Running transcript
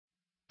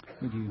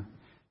would you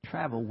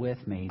travel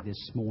with me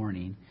this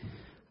morning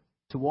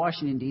to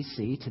Washington,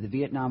 D.C., to the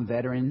Vietnam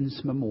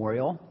Veterans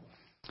Memorial.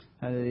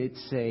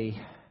 It's a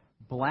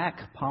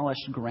black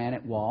polished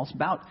granite wall. It's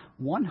about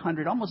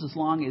 100, almost as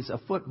long as a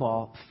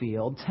football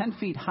field, 10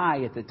 feet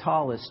high at the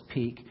tallest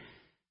peak.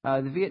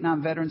 The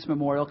Vietnam Veterans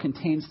Memorial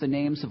contains the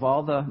names of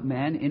all the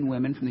men and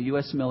women from the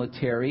U.S.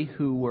 military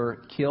who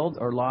were killed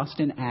or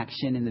lost in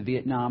action in the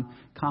Vietnam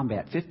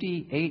combat.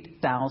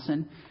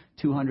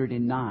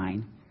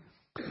 58,209.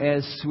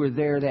 As we're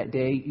there that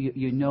day,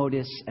 you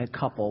notice a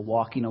couple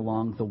walking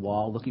along the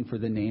wall looking for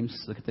the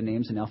names. Look at the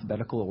names in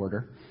alphabetical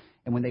order.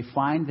 And when they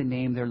find the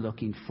name they're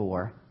looking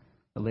for,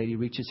 the lady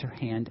reaches her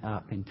hand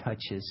up and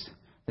touches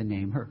the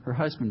name. Her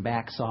husband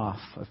backs off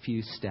a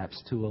few steps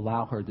to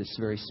allow her this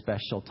very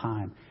special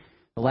time.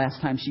 The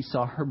last time she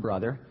saw her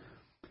brother,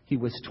 he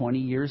was 20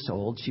 years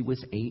old. She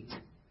was 8.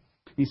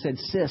 He said,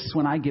 "Sis,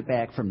 when I get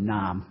back from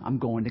Nam, I'm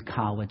going to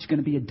college, going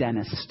to be a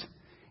dentist.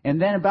 And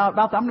then I'm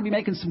going to be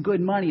making some good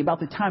money about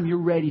the time you're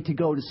ready to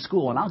go to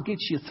school, and I'll get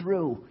you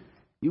through.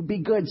 You be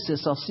good,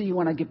 sis. I'll see you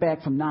when I get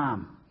back from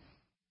Nam."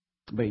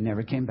 But he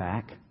never came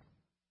back.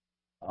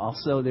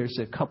 Also, there's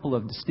a couple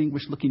of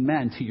distinguished-looking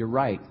men to your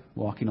right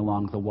walking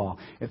along the wall.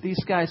 If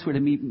these guys were to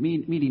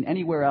meeting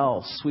anywhere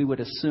else, we would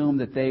assume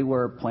that they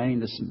were planning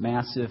this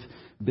massive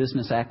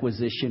business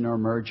acquisition or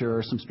merger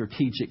or some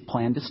strategic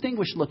plan.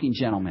 Distinguished-looking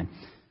gentlemen.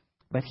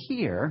 But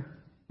here,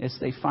 as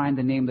they find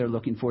the name they're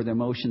looking for, their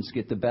emotions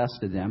get the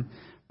best of them.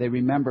 They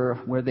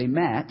remember where they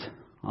met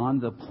on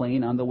the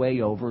plane on the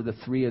way over. The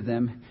three of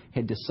them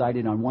had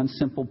decided on one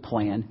simple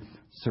plan: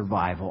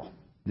 survival.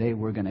 They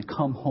were going to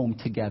come home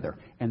together,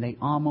 and they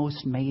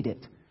almost made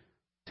it.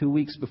 2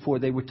 weeks before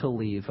they were to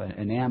leave,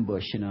 an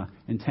ambush and an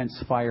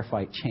intense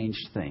firefight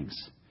changed things.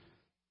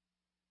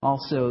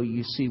 Also,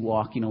 you see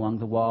walking along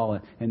the wall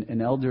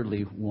an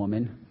elderly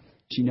woman.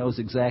 She knows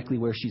exactly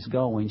where she's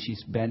going.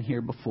 She's been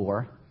here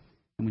before.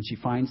 And when she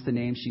finds the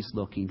name she's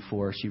looking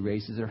for, she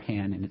raises her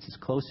hand, and it's as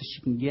close as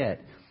she can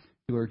get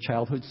to her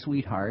childhood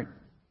sweetheart.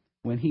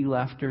 When he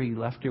left her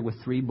with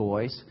 3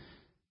 boys.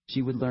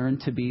 She would learn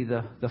to be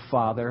the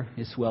father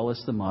as well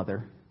as the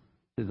mother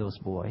to those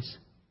boys.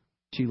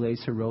 She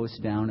lays her rose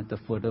down at the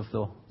foot of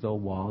the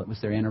wall. It was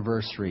their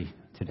anniversary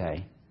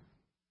today.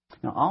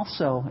 Now,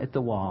 also at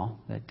the wall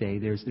that day,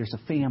 there's a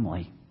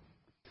family.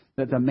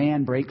 The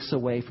man breaks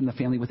away from the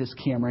family with his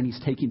camera, and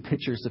he's taking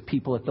pictures of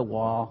people at the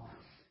wall.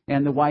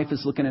 And the wife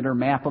is looking at her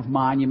map of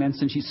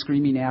monuments, and she's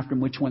screaming after him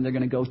which one they're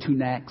going to go to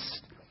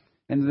next.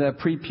 And the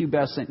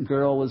prepubescent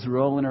girl is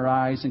rolling her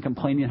eyes and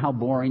complaining how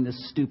boring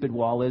this stupid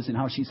wall is and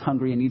how she's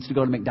hungry and needs to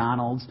go to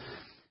McDonald's.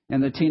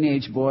 And the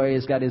teenage boy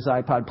has got his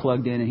iPod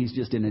plugged in, and he's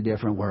just in a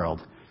different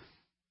world.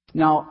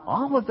 Now,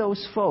 all of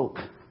those folk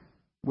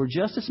were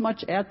just as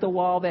much at the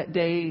wall that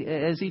day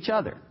as each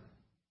other,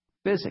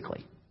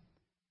 physically.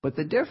 But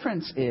the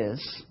difference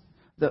is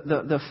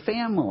the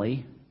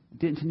family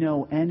didn't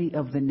know any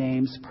of the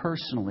names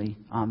personally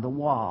on the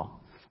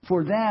wall.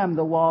 For them,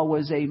 the wall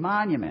was a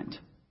monument.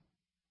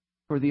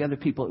 For the other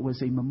people, it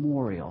was a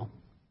memorial.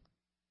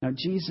 Now,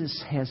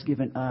 Jesus has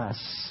given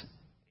us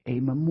a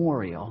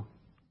memorial.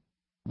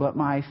 But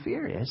my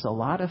fear is a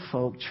lot of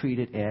folk treat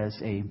it as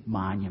a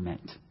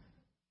monument.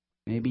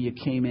 Maybe you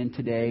came in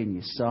today and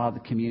you saw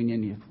the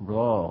communion.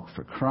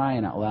 For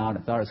crying out loud, I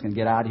thought I was going to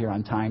get out of here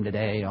on time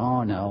today.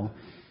 Oh, no.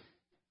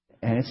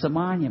 And it's a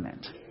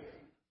monument.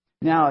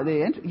 Now,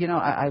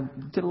 I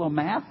did a little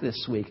math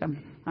this week.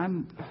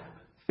 I'm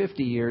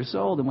 50 years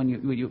old, and when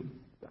you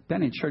I've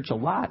been in church a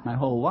lot my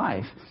whole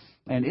life,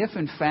 and if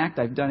in fact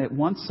I've done it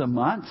once a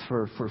month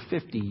for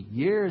 50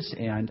 years,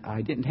 and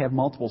I didn't have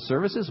multiple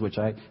services, which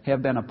I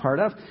have been a part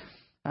of,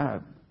 I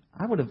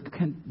would have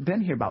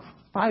been here about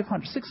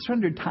 500,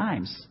 600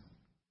 times,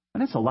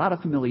 and that's a lot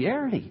of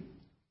familiarity.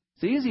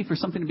 It's easy for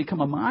something to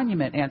become a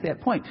monument at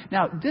that point.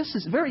 Now, this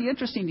is very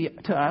interesting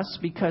to us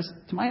because,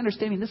 to my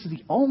understanding, this is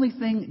the only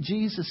thing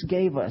Jesus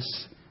gave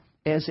us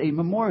as a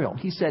memorial.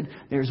 He said,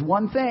 there's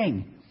one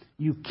thing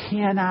you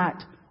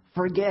cannot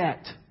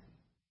forget.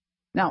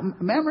 Now,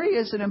 memory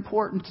is an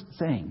important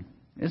thing,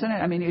 isn't it?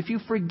 I mean, if you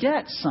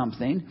forget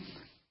something,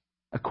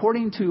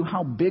 according to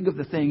how big of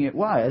the thing it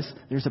was,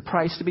 there's a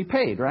price to be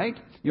paid, right?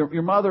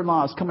 Your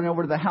mother-in-law is coming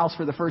over to the house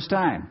for the first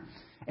time,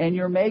 and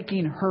you're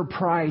making her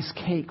prize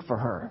cake for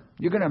her.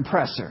 You're going to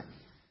impress her.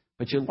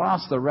 But you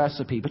lost the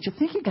recipe, but you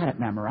think you got it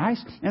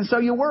memorized, and so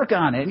you work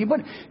on it.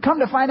 And come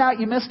to find out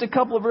you missed a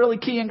couple of really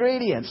key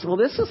ingredients. Well,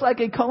 this is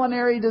like a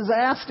culinary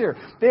disaster.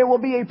 There will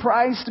be a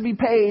price to be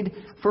paid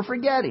for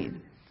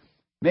forgetting.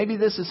 Maybe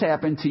this has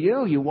happened to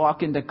you. You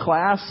walk into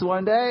class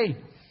one day,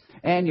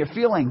 and you're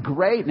feeling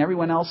great, and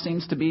everyone else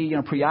seems to be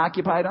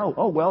preoccupied.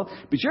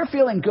 But you're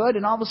feeling good,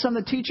 and all of a sudden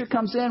the teacher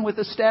comes in with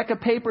a stack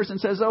of papers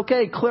and says,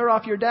 "Okay, clear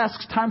off your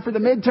desks. Time for the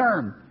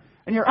midterm."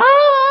 And you're,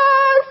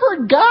 I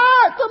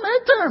forgot the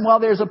midterm. Well,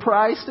 there's a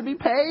price to be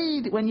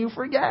paid when you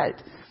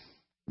forget.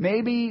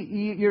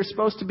 Maybe you're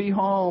supposed to be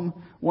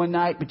home one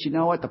night, but you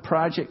know what? The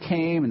project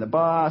came and the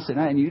boss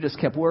and you just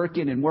kept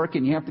working and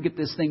working. You have to get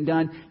this thing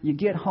done. You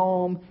get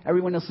home.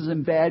 Everyone else is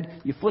in bed.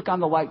 You flick on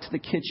the light to the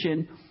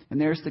kitchen.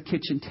 And there's the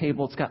kitchen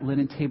table. It's got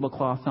linen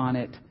tablecloth on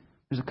it.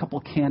 There's a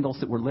couple candles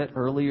that were lit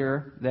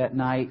earlier that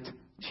night.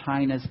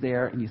 China's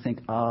there. And you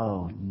think,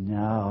 oh,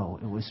 no,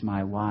 it was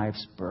my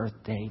wife's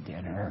birthday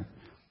dinner.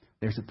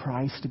 There's a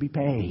price to be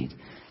paid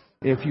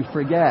if you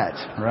forget,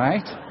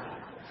 right?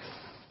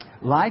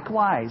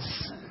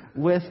 Likewise,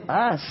 with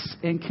us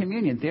in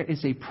communion, there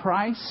is a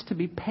price to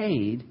be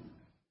paid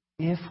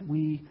if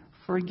we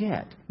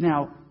forget.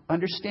 Now,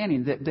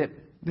 understanding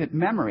that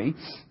memory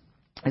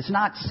is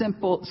not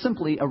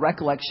simply a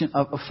recollection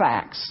of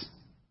facts.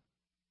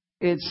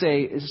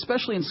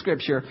 Especially in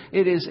Scripture,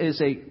 it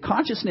is a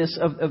consciousness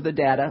of the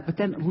data, but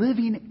then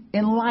living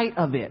in light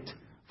of it.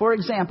 For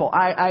example,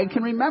 I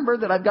can remember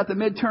that I've got the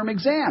midterm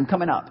exam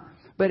coming up.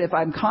 But if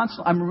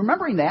I'm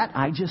remembering that,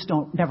 I just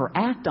never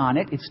act on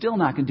it. It's still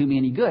not going to do me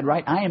any good,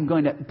 right? I am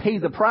going to pay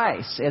the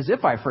price as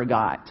if I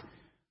forgot.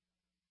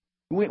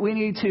 We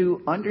need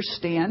to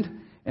understand,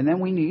 and then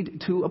we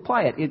need to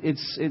apply it.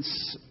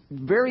 It's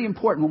very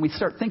important when we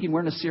start thinking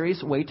we're in a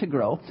serious way to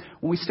grow.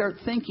 When we start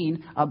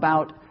thinking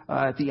about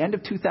at the end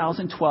of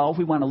 2012,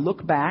 we want to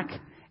look back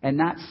and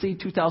not see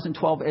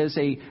 2012 as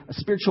a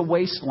spiritual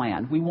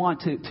wasteland. We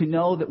want to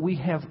know that we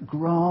have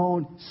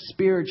grown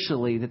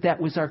spiritually,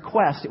 that was our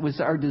quest. It was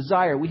our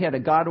desire. We had a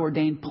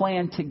God-ordained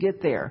plan to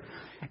get there.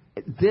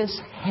 This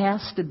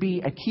has to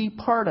be a key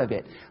part of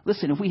it.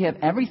 Listen, if we have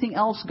everything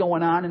else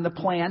going on in the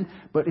plan,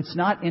 but it's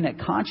not in a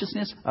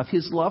consciousness of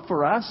His love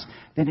for us,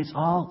 then it's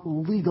all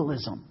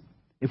legalism.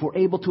 If we're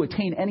able to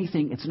attain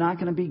anything, it's not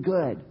going to be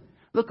good.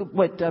 Look at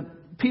what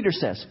Peter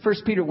says, 1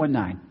 Peter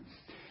 1:9.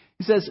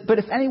 He says, but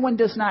if anyone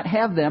does not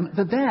have them,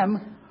 the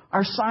them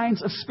are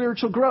signs of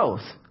spiritual growth.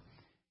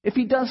 If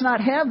he does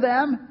not have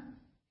them,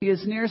 he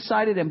is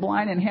nearsighted and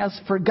blind and has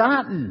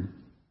forgotten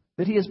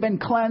that he has been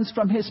cleansed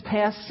from his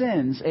past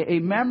sins. A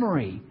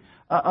memory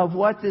of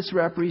what this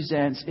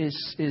represents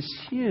is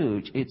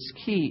huge. It's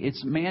key.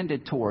 It's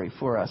mandatory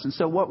for us. And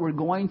so what we're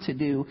going to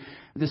do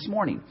this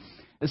morning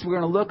is we're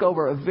going to look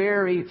over a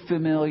very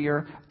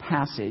familiar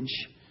passage.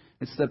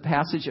 It's the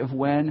passage of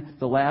when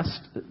the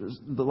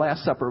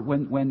Last Supper,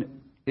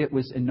 when it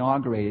was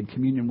inaugurated,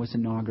 communion was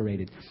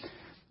inaugurated.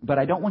 But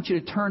I don't want you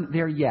to turn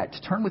there yet.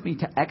 Turn with me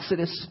to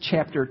Exodus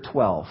chapter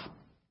 12.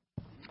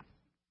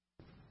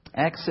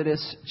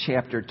 Exodus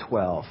chapter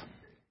 12.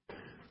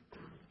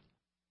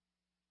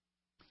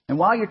 And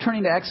while you're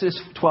turning to Exodus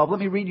 12, let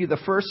me read you the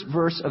first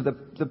verse of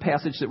the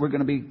passage that we're going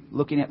to be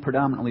looking at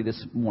predominantly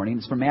this morning.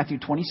 It's from Matthew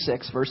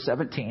 26, verse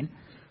 17.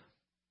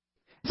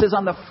 It says,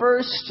 on the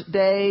first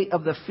day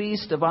of the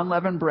Feast of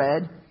Unleavened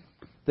Bread,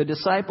 the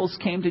disciples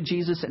came to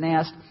Jesus and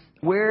asked,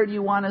 where do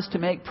you want us to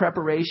make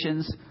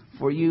preparations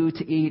for you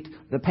to eat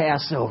the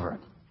Passover?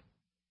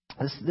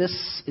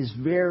 This is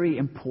very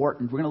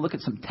important. We're going to look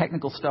at some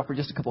technical stuff for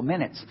just a couple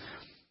minutes.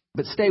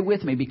 But stay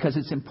with me because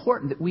it's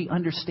important that we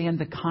understand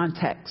the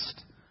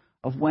context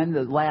of when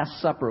the Last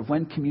Supper, of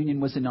when communion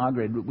was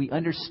inaugurated. We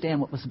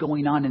understand what was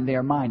going on in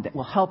their mind. That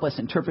will help us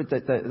interpret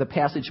the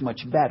passage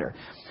much better.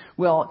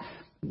 Well,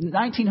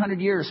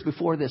 1900 years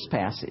before this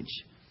passage,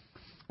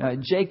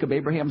 Jacob,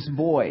 Abraham's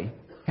boy,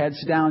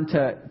 heads down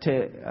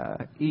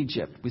to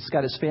Egypt. He's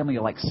got his family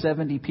of like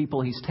 70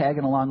 people. He's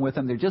tagging along with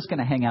them. They're just going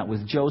to hang out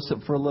with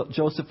Joseph for a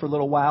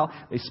little while.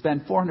 They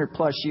spend 400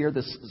 plus years.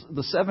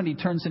 The 70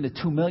 turns into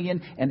 2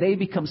 million, and they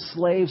become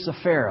slaves of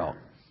Pharaoh.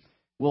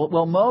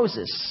 Well,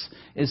 Moses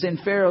is in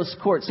Pharaoh's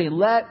court saying,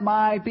 let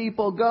my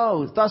people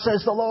go. Thus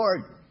says the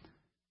Lord.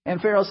 And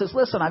Pharaoh says,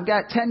 listen, I've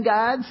got 10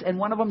 gods, and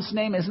one of them's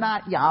name is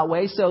not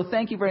Yahweh, so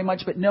thank you very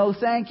much, but no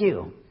thank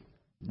you.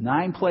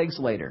 9 plagues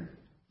later,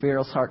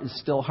 Pharaoh's heart is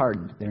still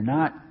hardened. They're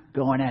not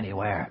going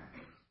anywhere.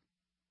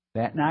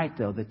 That night,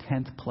 though, the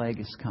 10th plague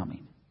is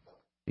coming.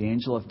 The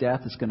angel of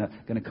death is going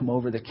to come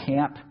over the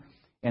camp,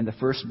 and the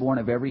firstborn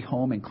of every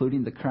home,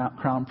 including the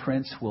crown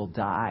prince, will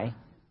die.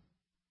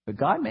 But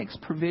God makes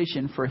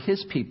provision for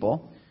His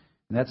people,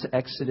 and that's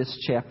Exodus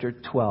chapter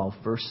 12,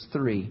 verse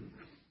 3.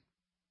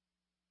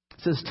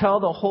 It says, tell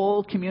the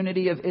whole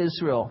community of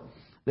Israel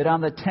that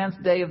on the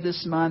 10th day of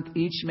this month,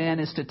 each man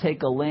is to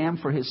take a lamb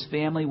for his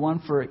family, one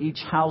for each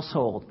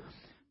household.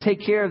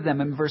 Take care of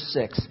them, in verse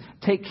 6.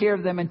 Take care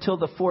of them until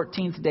the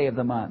 14th day of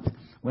the month,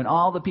 when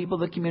all the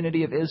people of the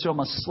community of Israel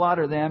must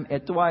slaughter them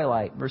at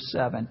twilight, verse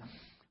 7.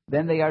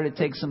 Then they are to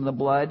take some of the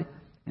blood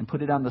and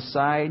put it on the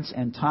sides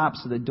and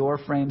tops of the door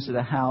frames of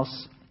the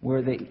house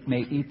where they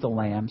may eat the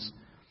lambs.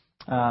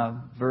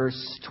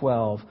 Verse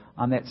 12,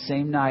 on that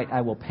same night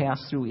I will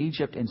pass through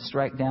Egypt and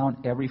strike down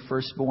every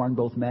firstborn,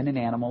 both men and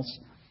animals,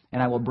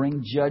 and I will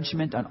bring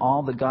judgment on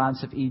all the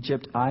gods of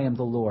Egypt. I am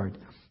the Lord.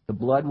 The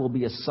blood will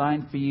be a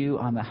sign for you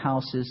on the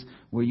houses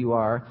where you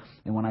are,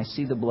 and when I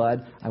see the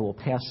blood, I will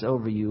pass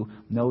over you.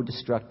 No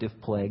destructive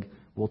plague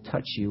will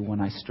touch you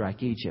when I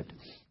strike Egypt.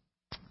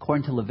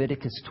 According to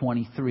Leviticus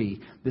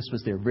 23, this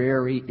was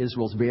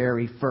Israel's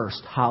very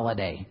first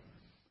holiday.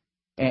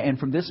 And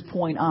from this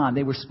point on,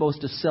 they were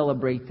supposed to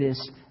celebrate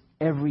this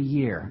every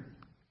year.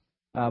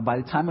 By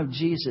the time of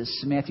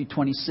Jesus, Matthew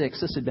 26,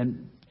 this had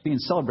been being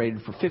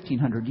celebrated for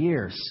 1,500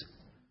 years.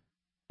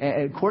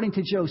 According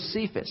to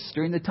Josephus,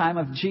 during the time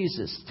of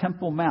Jesus,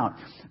 Temple Mount,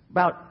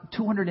 about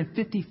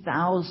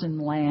 250,000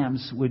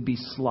 lambs would be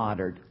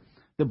slaughtered.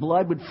 The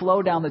blood would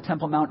flow down the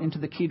Temple Mount into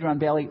the Kidron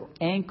Valley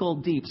ankle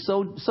deep,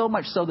 so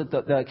much so that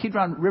the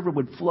Kidron River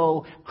would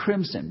flow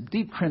crimson,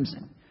 deep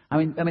crimson. I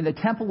mean, the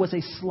temple was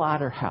a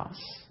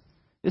slaughterhouse.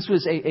 This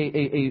was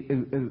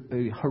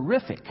a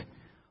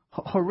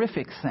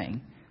horrific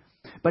thing.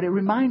 But it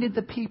reminded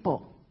the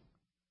people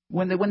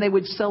when they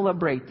would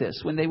celebrate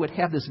this, when they would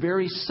have this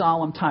very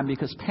solemn time,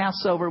 because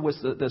Passover was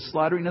the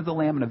slaughtering of the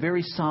lamb and a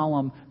very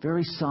solemn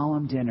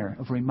dinner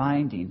of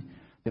reminding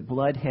that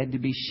blood had to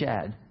be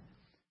shed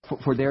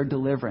for their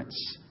deliverance,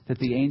 that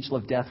the angel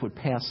of death would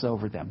pass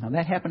over them. Now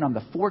that happened on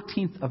the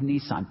 14th of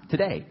Nisan.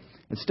 Today,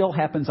 it still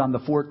happens on the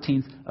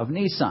 14th of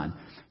Nisan.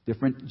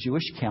 Different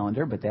Jewish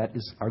calendar, but that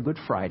is our Good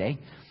Friday.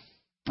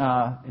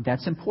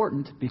 That's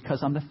important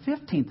because on the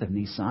 15th of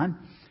Nisan,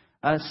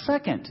 a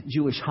second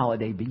Jewish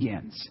holiday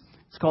begins.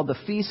 It's called the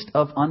Feast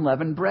of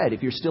Unleavened Bread.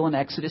 If you're still in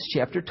Exodus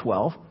chapter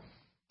 12,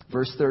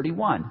 verse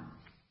 31.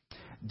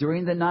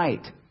 During the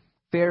night,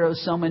 Pharaoh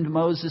summoned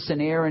Moses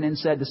and Aaron and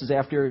said, this is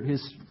after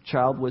his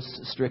child was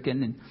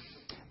stricken and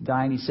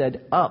dying, he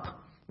said,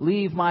 "Up,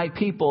 leave my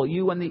people,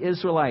 you and the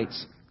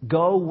Israelites.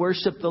 Go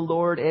worship the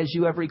Lord as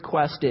you have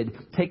requested.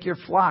 Take your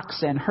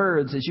flocks and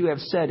herds as you have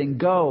said, and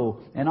go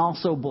and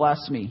also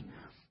bless me."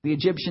 The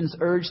Egyptians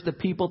urged the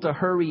people to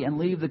hurry and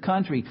leave the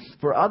country,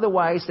 for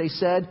otherwise, they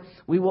said,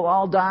 "We will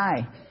all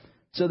die."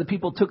 So the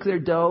people took their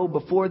dough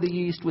before the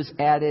yeast was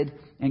added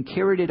and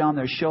carried it on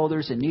their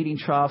shoulders in kneading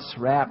troughs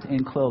wrapped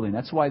in clothing.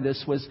 That's why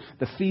this was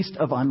the Feast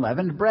of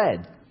Unleavened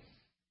Bread.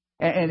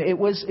 And it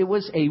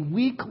was a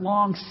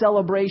week-long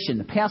celebration.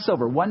 The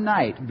Passover, one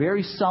night,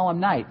 very solemn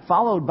night,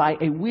 followed by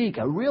a week,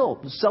 a real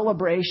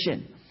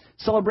celebration.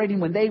 Celebrating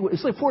when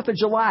it's like 4th of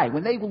July,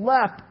 when they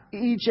left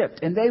Egypt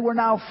and they were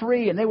now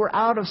free and they were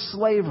out of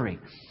slavery.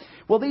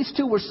 Well, these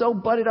two were so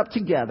butted up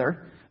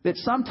together that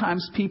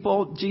sometimes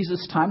people,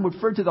 Jesus' time,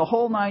 referred to the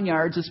whole 9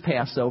 yards as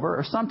Passover,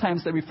 or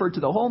sometimes they referred to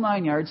the whole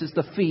 9 yards as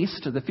the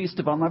feast, or the Feast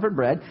of Unleavened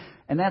Bread.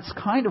 And that's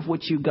kind of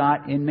what you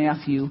got in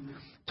Matthew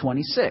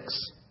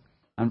 26.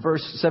 On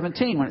verse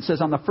 17, when it says,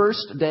 "On the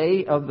first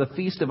day of the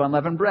Feast of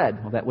Unleavened Bread,"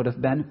 well, that would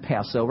have been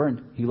Passover,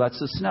 and he lets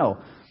us know.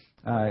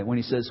 When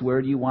he says, "Where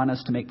do you want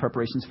us to make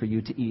preparations for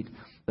you to eat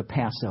the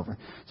Passover?"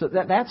 So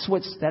that's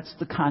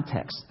the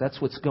context. That's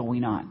what's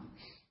going on.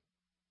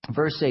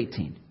 Verse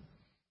 18.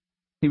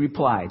 He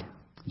replied,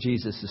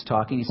 Jesus is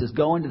talking, he says,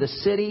 "Go into the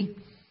city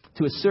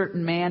to a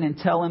certain man and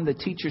tell him the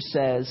teacher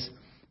says,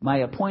 'My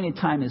appointed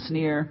time is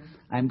near.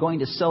 I'm going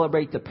to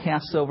celebrate the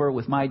Passover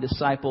with my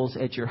disciples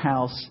at your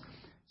house.'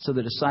 So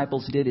the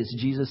disciples did as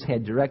Jesus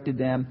had directed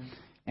them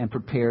and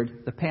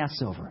prepared the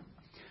Passover."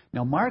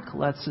 Now Mark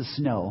lets us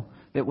know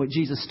that what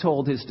Jesus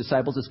told his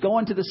disciples is, "Go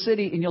into the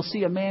city and you'll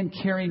see a man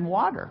carrying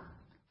water.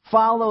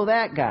 Follow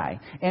that guy."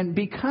 And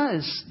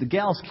because the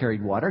gals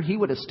carried water, he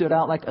would have stood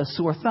out like a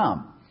sore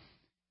thumb.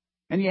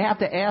 And you have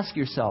to ask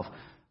yourself,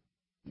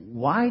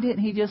 why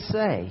didn't he just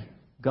say,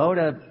 "Go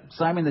to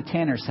Simon the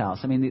tanner's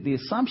house"? I mean, the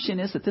assumption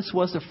is that this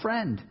was a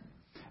friend.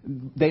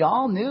 They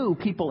all knew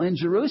people in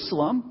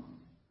Jerusalem.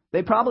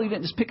 They probably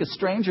didn't just pick a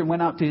stranger and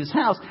went out to his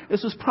house.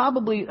 This was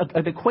probably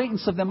an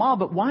acquaintance of them all.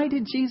 But why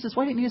didn't he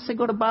just say,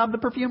 "Go to Bob the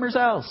perfumer's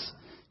house"?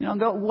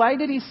 Why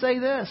did he say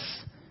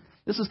this?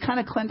 This is kind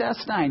of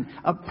clandestine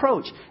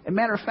approach. As a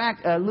matter of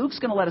fact, Luke's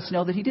going to let us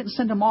know that he didn't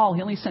send them all.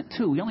 He only sent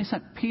two. He only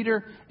sent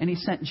Peter and he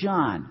sent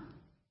John.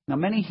 Now,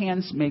 many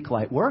hands make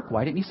light work.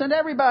 Why didn't he send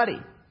everybody?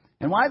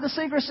 And why the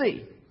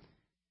secrecy?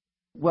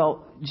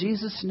 Well,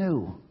 Jesus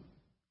knew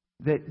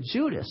that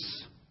Judas,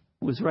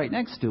 who was right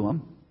next to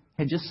him,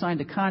 had just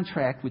signed a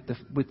contract with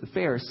the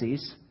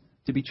Pharisees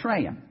to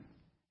betray him.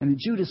 And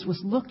Judas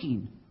was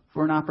looking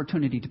for an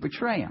opportunity to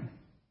betray him.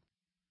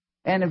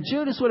 And if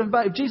Jesus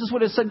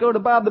would have said, "Go to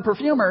Bob the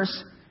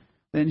perfumer's,"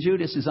 then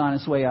Judas is on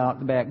his way out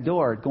the back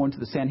door, going to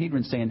the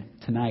Sanhedrin saying,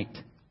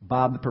 "Tonight,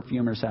 Bob the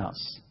perfumer's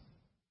house."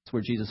 That's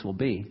where Jesus will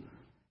be.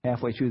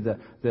 Halfway through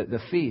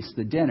the feast,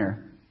 the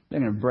dinner,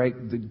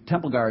 the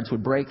temple guards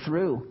would break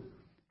through.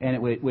 And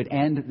it would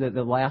end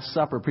the Last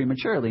Supper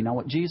prematurely. Now,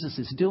 what Jesus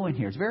is doing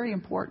here is very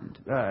important.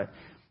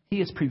 He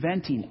is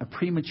preventing a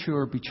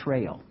premature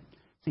betrayal.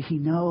 See, he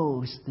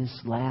knows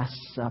this Last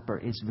Supper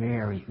is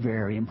very,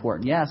 very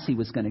important. Yes, he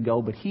was going to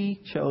go, but he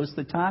chose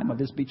the time of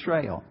his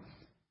betrayal.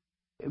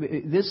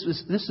 This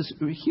is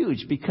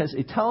huge because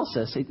it tells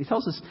us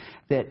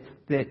that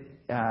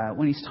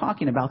when he's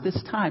talking about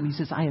this time, he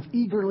says, "I have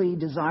eagerly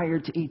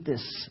desired to eat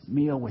this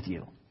meal with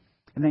you."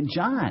 And then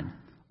John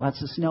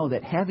lets us know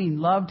that having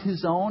loved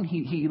his own,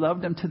 he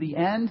loved them to the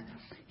end.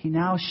 He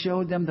now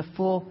showed them the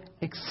full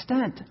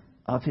extent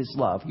of his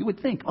love. You would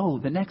think,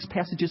 the next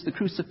passage is the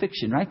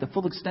crucifixion, right? The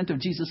full extent of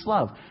Jesus'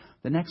 love.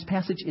 The next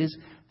passage is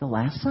the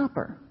Last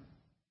Supper.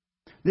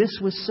 This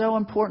was so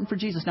important for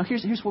Jesus. Now,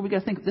 here's what we got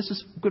to think. This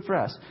is good for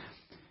us.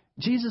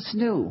 Jesus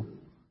knew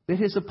that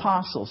his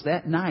apostles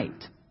that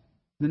night,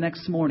 the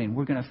next morning,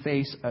 were going to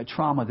face a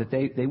trauma that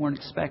they weren't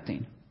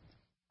expecting.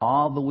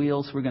 All the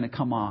wheels were going to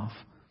come off.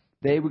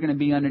 They were going to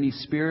be underneath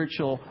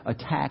spiritual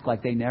attack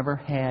like they never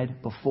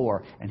had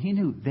before. And he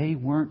knew they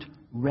weren't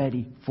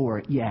ready for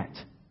it yet.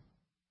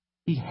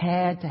 He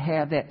had to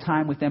have that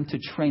time with them to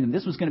train them.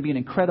 This was going to be an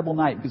incredible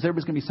night because there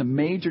was going to be some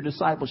major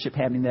discipleship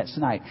happening that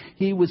night.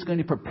 He was going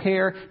to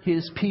prepare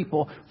his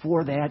people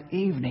for that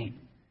evening.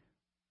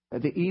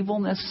 The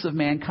evilness of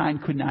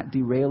mankind could not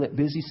derail it.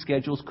 Busy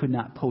schedules could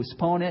not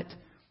postpone it.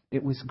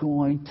 It was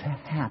going to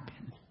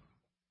happen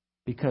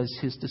because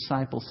his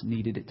disciples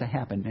needed it to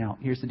happen. Now,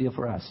 here's the deal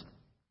for us.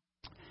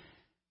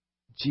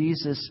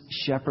 Jesus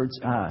shepherds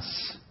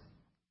us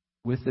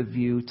with a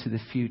view to the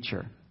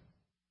future.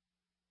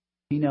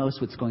 He knows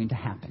what's going to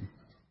happen.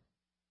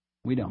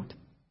 We don't.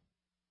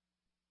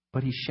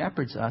 But he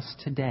shepherds us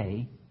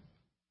today,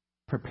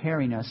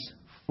 preparing us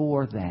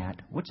for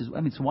that.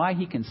 It's why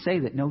he can say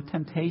that no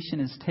temptation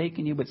has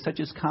taken you, but such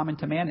is common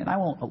to man, and I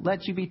won't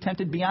let you be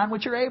tempted beyond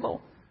what you're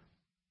able.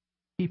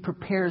 He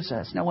prepares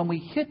us. Now, when we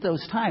hit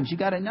those times, you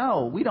got to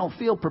know we don't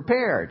feel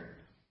prepared.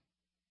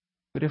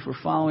 But if we're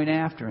following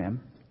after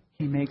him,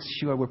 he makes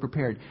sure we're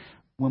prepared.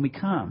 When we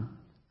come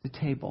to the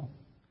table,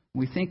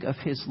 we think of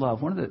his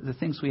love. One of the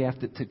things we have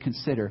to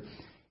consider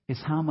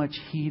is how much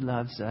he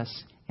loves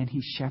us and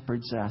he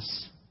shepherds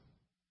us.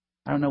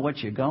 I don't know what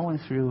you're going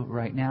through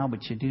right now,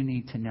 but you do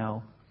need to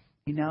know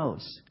he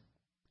knows.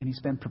 And he's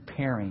been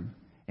preparing.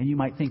 And you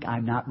might think,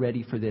 I'm not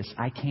ready for this.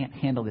 I can't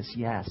handle this.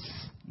 Yes.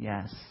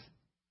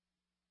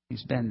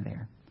 He's been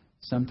there.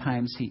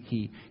 Sometimes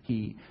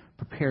he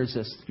prepares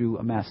us through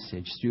a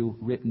message, through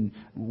written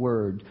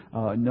word,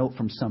 a note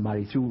from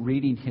somebody, through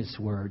reading his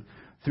word,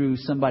 through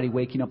somebody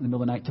waking up in the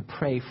middle of the night to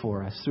pray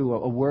for us, through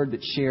a word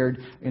that's shared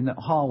in the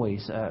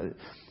hallways.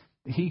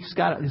 He's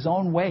got his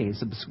own ways.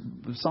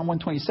 Psalm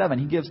 127,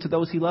 he gives to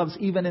those he loves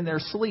even in their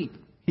sleep.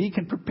 He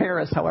can prepare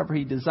us however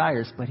he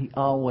desires, but he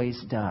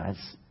always does.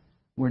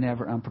 We're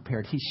never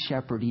unprepared. He's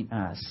shepherding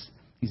us.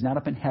 He's not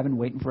up in heaven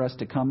waiting for us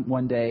to come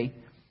one day.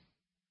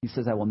 He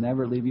says, I will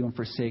never leave you and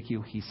forsake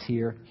you. He's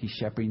here. He's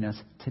shepherding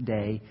us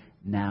today,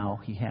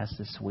 now. He has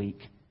this week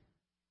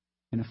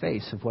in the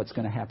face of what's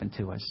going to happen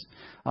to us.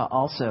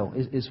 Also,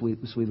 as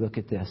we look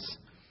at this,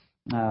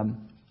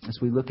 as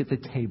we look at the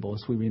table,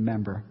 as we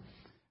remember,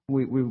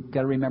 we've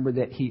got to remember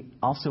that he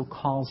also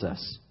calls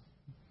us.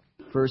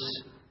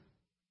 Verse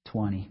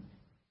 20. It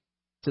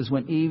says,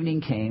 when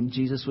evening came,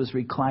 Jesus was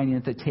reclining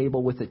at the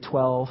table with the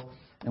 12.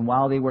 And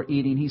while they were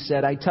eating, he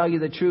said, I tell you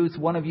the truth,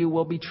 one of you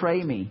will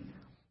betray me.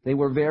 They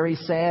were very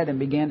sad and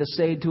began to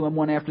say to him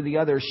one after the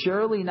other,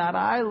 surely not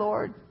I,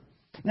 Lord.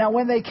 Now,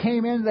 when they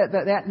came in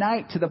that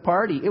night to the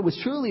party, it was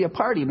truly a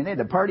party. I mean, they had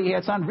the party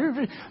hats on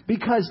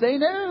because they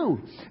knew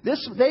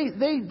this.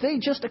 They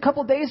just a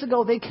couple days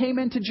ago, they came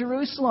into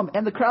Jerusalem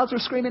and the crowds were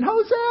screaming,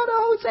 Hosanna,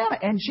 Hosanna.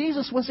 And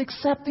Jesus was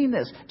accepting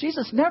this.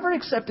 Jesus never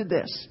accepted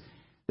this.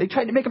 They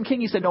tried to make him king.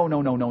 He said,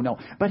 no.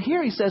 But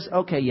here he says,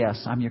 okay,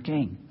 yes, I'm your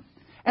king.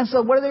 And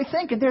so what are they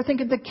thinking? They're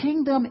thinking the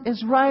kingdom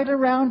is right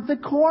around the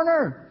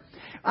corner.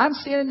 I'm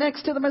standing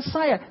next to the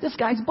Messiah. This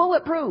guy's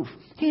bulletproof.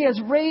 He has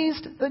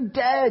raised the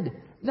dead.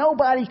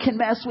 Nobody can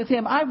mess with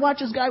him. I watch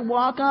this guy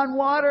walk on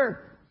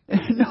water.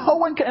 No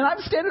one can. And I'm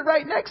standing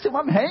right next to him.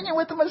 I'm hanging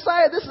with the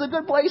Messiah. This is a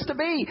good place to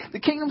be. The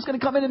kingdom's going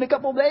to come in a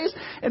couple of days,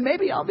 and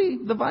maybe I'll be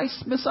the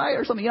vice Messiah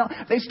or something. You know,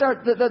 they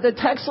start. The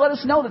text let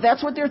us know that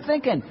that's what they're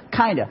thinking.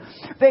 Kinda.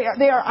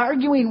 They are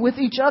arguing with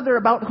each other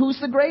about who's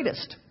the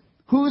greatest.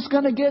 Who's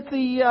going to get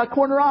the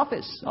corner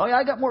office? Oh, yeah,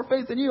 I got more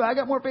faith than you. I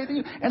got more faith than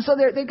you. And so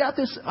they've got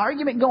this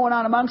argument going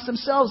on amongst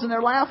themselves, and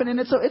they're laughing, and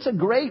it's a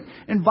great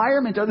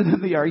environment other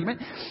than the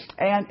argument.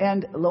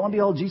 And lo and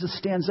behold, Jesus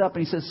stands up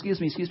and he says,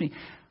 excuse me,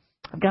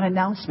 I've got an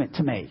announcement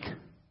to make.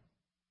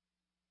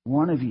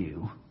 One of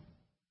you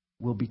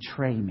will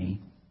betray me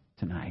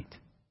tonight.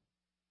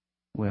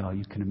 Well,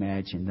 you can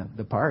imagine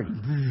the party.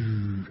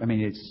 I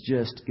mean,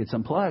 it's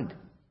unplugged.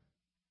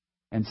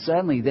 And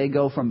suddenly they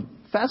go from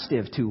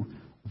festive to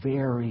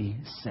very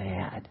sad.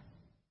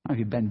 I don't know if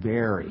you've been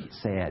very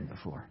sad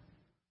before.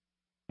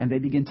 And they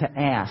begin to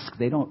ask.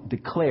 They don't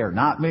declare,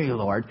 not me,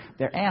 Lord.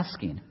 They're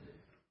asking.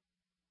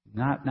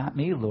 Not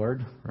me,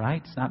 Lord,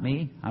 right? It's not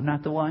me. I'm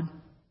not the one.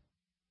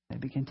 They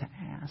begin to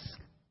ask.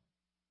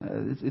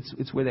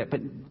 It's where that, but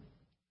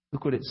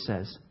look what it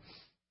says.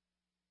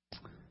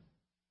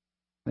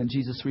 Then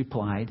Jesus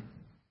replied,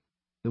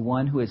 the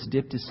one who has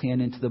dipped his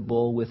hand into the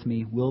bowl with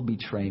me will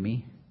betray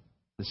me.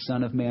 The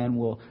Son of Man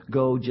will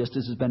go just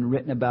as has been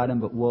written about him,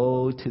 but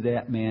woe to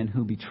that man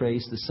who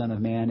betrays the Son of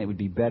Man. It would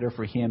be better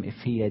for him if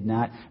he had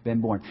not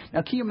been born.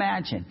 Now, can you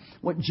imagine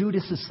what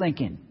Judas is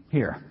thinking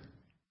here?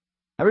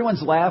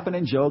 Everyone's laughing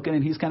and joking,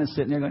 and he's kind of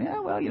sitting there going,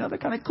 yeah, well, they're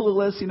kind of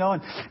clueless,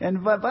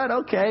 but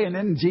okay. And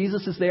then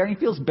Jesus is there, and he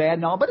feels bad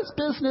and all, but it's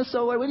business,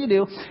 so what do you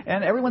do?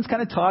 And everyone's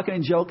kind of talking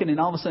and joking, and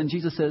all of a sudden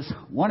Jesus says,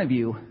 one of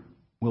you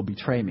will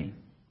betray me.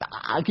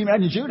 Can you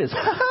imagine Judas?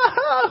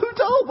 Who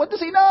told? What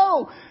does he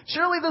know?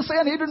 Surely the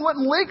Sanhedrin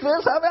wouldn't leak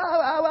this.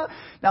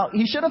 Now,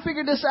 he should have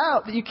figured this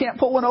out, that you can't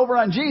pull one over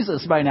on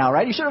Jesus by now,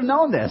 right? He should have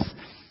known this.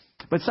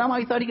 But somehow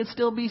he thought he could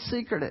still be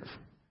secretive.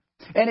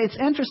 And it's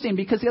interesting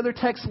because the other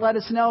texts let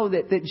us know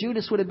that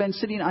Judas would have been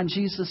sitting on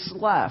Jesus'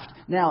 left.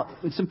 Now,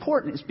 it's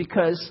important. It's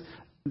because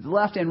the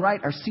left and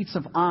right are seats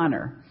of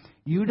honor.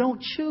 You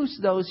don't choose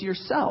those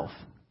yourself.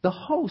 The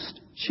host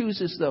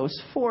chooses those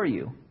for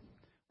you.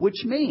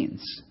 Which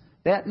means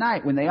that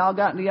night when they all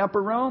got in the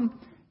upper room,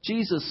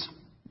 Jesus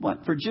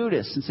went for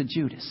Judas and said,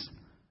 Judas,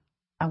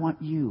 I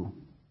want you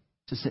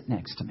to sit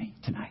next to me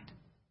tonight.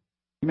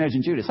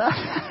 Imagine Judas.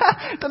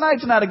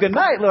 Tonight's not a good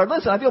night, Lord.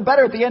 Listen, I feel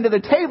better at the end of the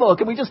table.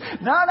 Can we just...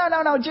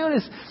 No,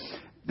 Judas.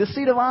 The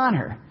seat of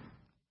honor.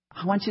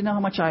 I want you to know how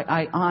much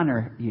I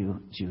honor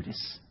you,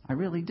 Judas. I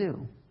really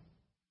do.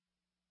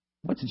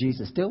 What's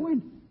Jesus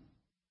doing?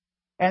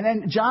 And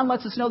then John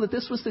lets us know that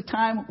this was the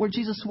time where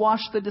Jesus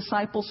washed the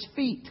disciples'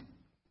 feet.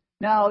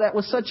 Now, that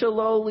was such a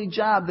lowly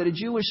job that a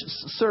Jewish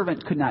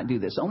servant could not do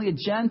this. Only a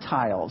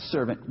Gentile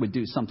servant would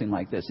do something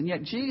like this. And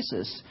yet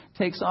Jesus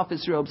takes off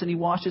his robes and he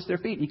washes their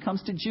feet. And he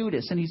comes to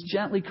Judas and he's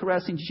gently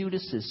caressing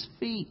Judas's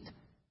feet.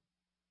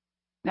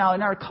 Now,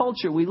 in our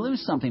culture, we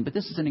lose something, but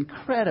this is an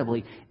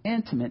incredibly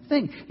intimate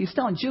thing. He's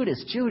telling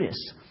Judas,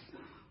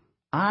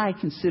 I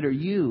consider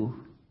you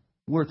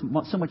worth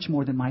so much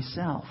more than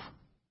myself.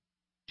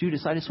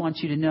 Judas, I just want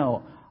you to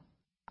know,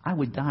 I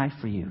would die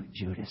for you,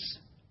 Judas.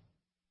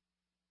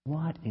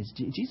 What is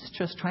Jesus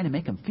just trying to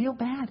make him feel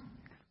bad?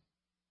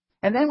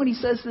 And then when he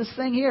says this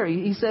thing here,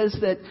 he says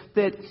that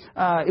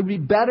it would be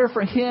better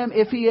for him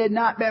if he had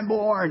not been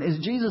born. Is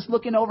Jesus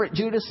looking over at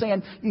Judas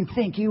saying, you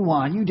think you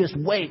won, you just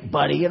wait,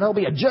 buddy, and there'll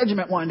be a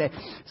judgment one day.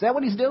 Is that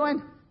what he's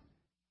doing?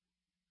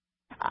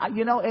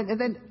 And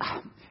then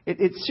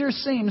it sure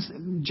seems,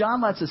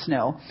 John lets us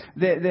know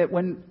that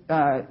when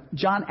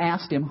John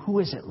asked him, who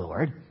is it,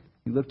 Lord?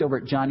 He looked over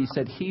at John. He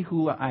said, he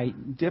who I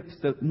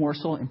dipped the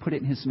morsel and put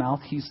it in his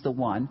mouth, he's the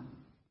one.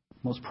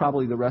 Most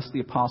probably the rest of the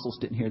apostles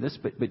didn't hear this,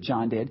 but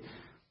John did.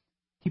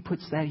 He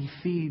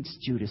feeds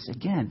Judas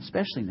again,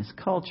 especially in this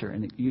culture.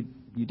 And you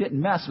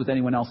didn't mess with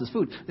anyone else's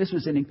food. This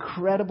was an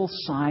incredible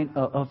sign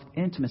of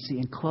intimacy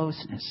and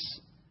closeness.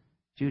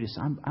 Judas,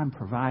 I'm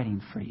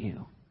providing for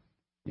you.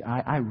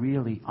 I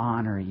really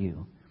honor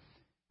you.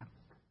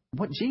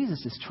 What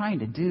Jesus is trying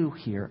to do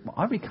here,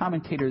 every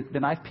commentator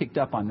that I've picked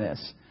up on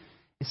this,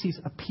 is he's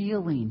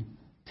appealing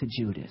to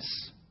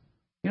Judas.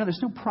 There's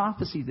no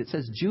prophecy that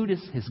says Judas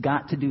has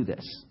got to do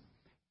this.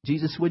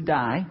 Jesus would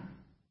die.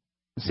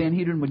 The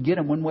Sanhedrin would get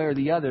him one way or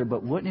the other.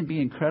 But wouldn't it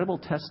be incredible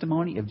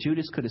testimony if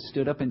Judas could have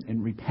stood up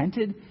and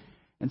repented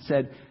and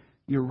said,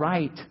 you're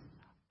right.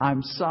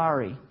 I'm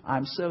sorry.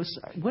 I'm so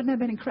sorry. Wouldn't that have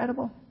been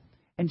incredible?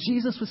 And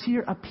Jesus was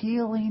here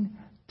appealing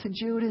to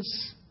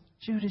Judas.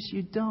 Judas,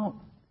 you don't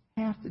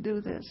have to do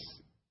this.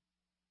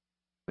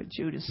 But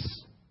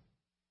Judas...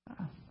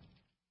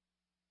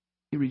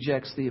 he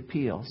rejects the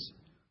appeals.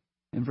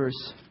 In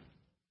verse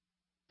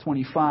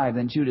 25,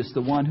 then Judas,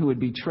 the one who would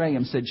betray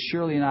him, said,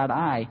 surely not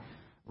I,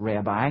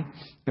 Rabbi.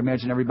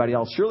 Imagine everybody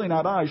else, surely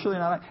not I, surely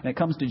not I. And it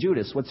comes to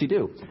Judas. What's he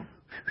do?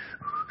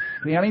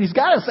 He's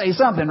got to say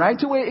something, right?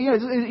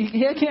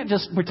 He can't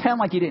just pretend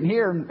like he didn't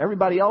hear and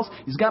everybody else.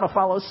 He's got to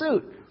follow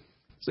suit.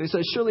 So he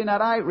says, surely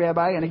not I,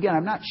 Rabbi. And again,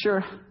 I'm not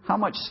sure how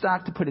much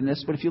stock to put in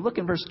this, but if you look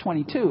in verse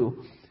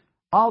 22,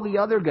 all the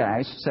other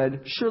guys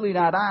said, surely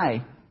not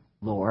I,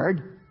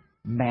 Lord,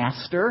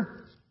 Master.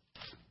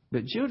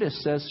 But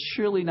Judas says,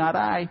 surely not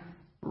I,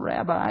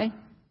 Rabbi,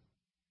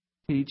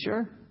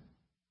 Teacher.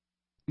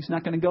 He's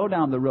not going to go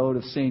down the road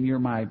of saying, you're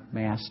my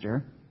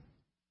master.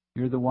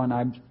 You're the one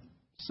I'm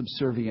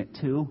subservient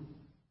to.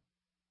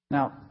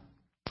 Now,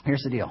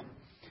 here's the deal.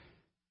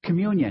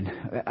 Communion.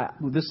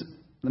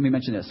 Let me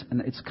mention this,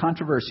 and it's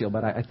controversial,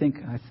 but I think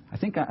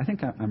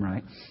I'm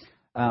right.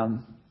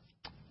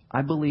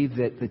 I believe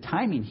that the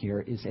timing here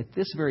is at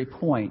this very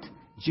point.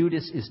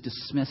 Judas is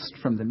dismissed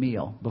from the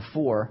meal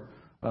before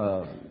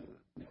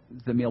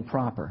the meal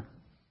proper.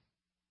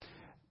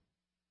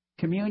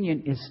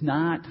 Communion is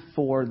not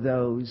for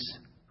those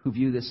who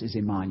view this as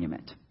a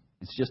monument.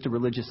 It's just a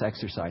religious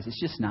exercise.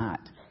 It's just not.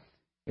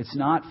 It's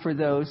not for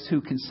those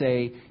who can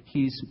say,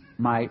 he's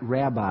my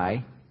rabbi.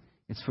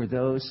 It's for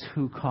those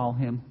who call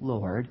him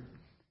Lord.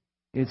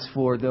 It's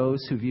for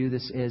those who view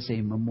this as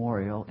a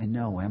memorial and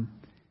know him.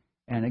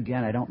 And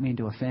again, I don't mean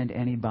to offend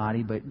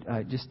anybody, but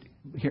just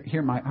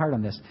hear my heart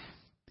on this.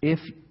 If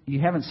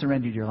you haven't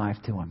surrendered your life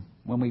to him,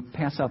 when we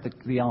pass out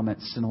the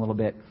elements in a little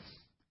bit,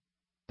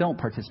 don't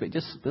participate.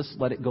 Just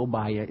let it go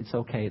by you. It's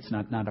okay. It's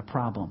not a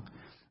problem.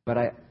 But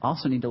I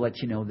also need to let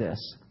you know this.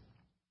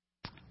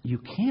 You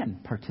can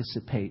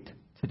participate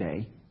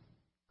today,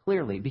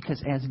 clearly,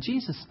 because as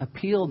Jesus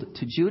appealed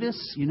to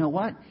Judas, you know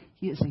what?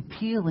 He is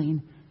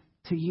appealing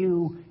to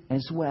you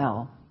as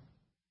well.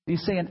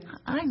 He's saying,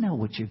 I know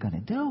what you're going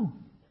to do.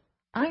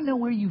 I know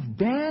where you've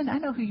been. I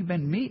know who you've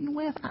been meeting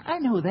with. I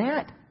know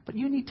that. But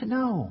you need to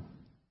know,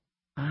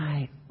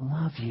 I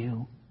love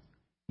you.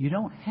 You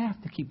don't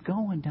have to keep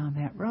going down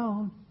that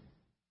road.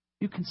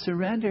 You can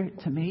surrender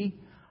to me.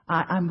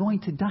 I'm going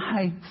to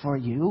die for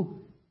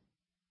you.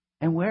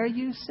 And where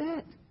you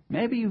sit,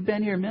 Maybe you've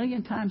been here a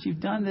million times. You've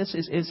done this.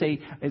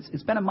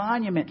 It's been a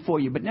monument for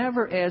you, but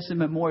never as a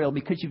memorial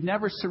because you've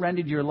never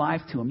surrendered your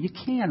life to Him. You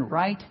can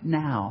right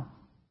now.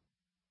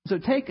 So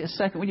take a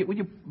second. Would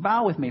you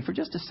bow with me for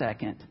just a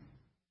second?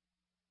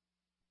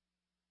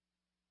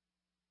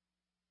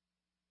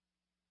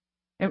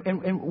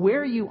 And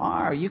where you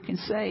are, you can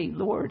say,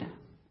 Lord,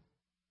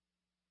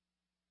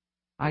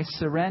 I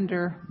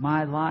surrender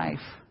my life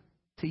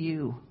to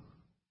you.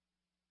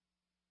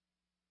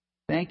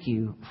 Thank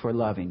you for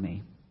loving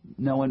me,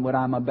 knowing what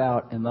I'm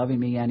about and loving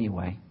me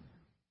anyway.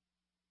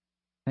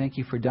 Thank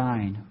you for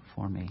dying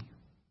for me.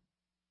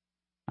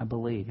 I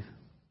believe.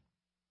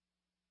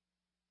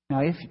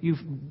 Now, if you've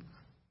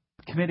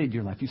committed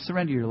your life, you've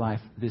surrendered your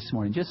life this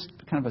morning, just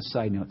kind of a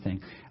side note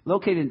thing.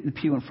 Located in the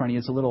pew in front of you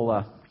is a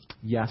little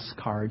yes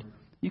card.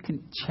 You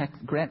can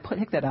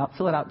pick that out,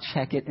 fill it out,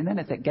 check it, and then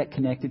at that Get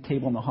Connected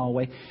table in the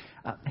hallway,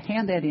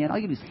 hand that in. All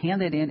you do is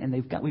hand that in, and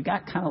we've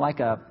got kind of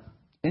like a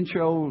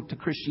Intro to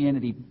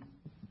Christianity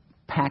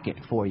packet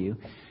for you,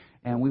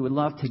 and we would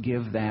love to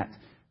give that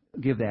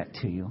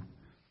to you.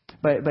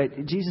 But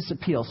Jesus'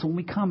 appeal. So when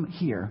we come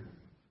here,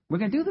 we're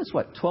going to do this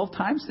 12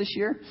 times this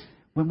year.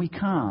 When we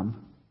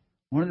come,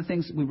 one of the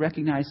things we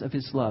recognize of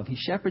His love, He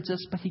shepherds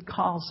us, but He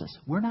calls us.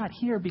 We're not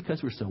here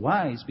because we're so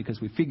wise, because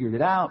we figured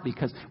it out,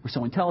 because we're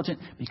so intelligent,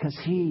 because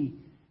He's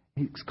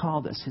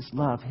called us. His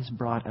love has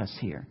brought us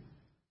here.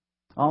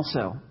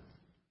 Also,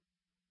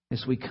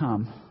 as we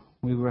come,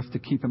 we have to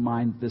keep in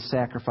mind the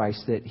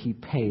sacrifice that He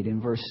paid. In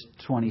verse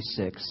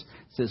 26, it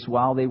says,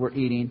 while they were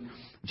eating,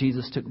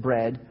 Jesus took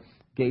bread,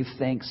 gave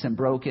thanks and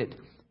broke it,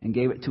 and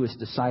gave it to His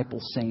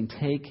disciples, saying,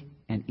 take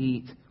and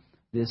eat.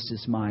 This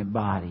is my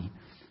body.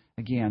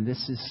 Again,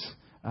 this is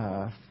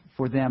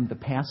for them the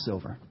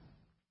Passover.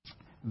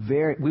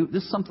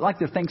 This is something like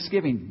their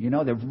Thanksgiving.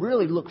 They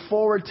really look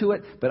forward to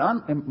it. But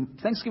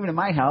Thanksgiving in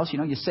my house,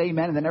 you say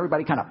amen, and then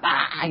everybody kind of,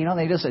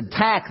 they just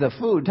attack the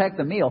food, attack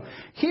the meal.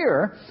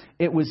 Here,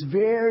 it was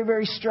very,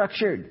 very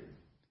structured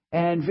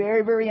and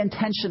very, very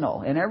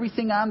intentional. And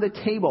everything on the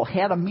table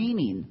had a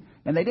meaning.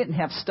 And they didn't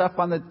have stuff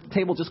on the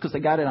table just because they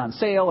got it on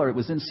sale or it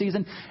was in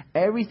season.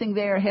 Everything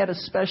there had a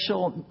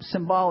special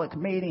symbolic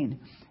meaning.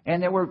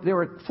 And there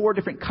were 4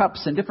 different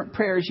cups and different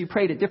prayers you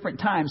prayed at different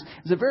times.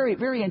 It was a very,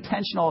 very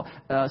intentional,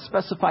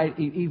 specified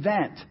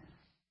event.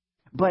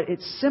 But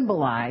it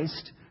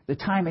symbolized the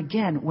time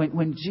again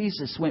when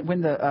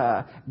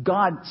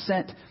God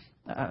sent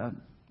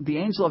the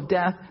angel of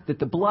death, that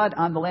the blood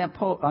on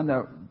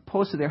the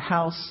post of their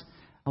house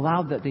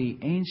allowed the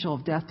angel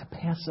of death to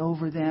pass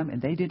over them,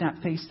 and they did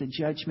not face the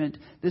judgment.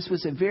 This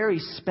was a very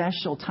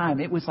special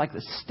time. It was like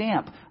the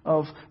stamp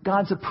of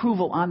God's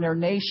approval on their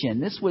nation.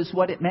 This was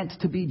what it meant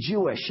to be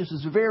Jewish. This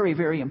was a very,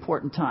 very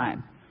important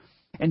time.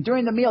 And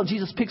during the meal,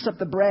 Jesus picks up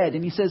the bread,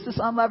 and He says, this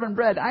unleavened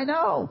bread, I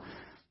know,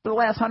 for the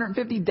last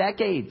 150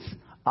 decades,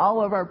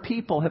 all of our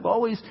people have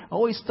always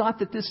thought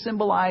that this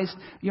symbolized,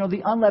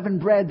 the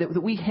unleavened bread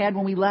that we had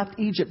when we left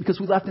Egypt because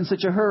we left in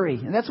such a hurry.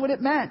 And that's what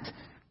it meant.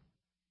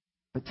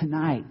 But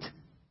tonight,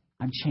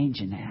 I'm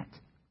changing that.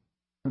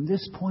 From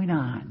this point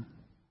on,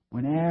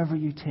 whenever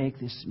you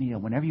take this meal,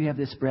 whenever you have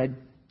this bread,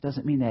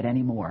 doesn't mean that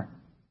anymore.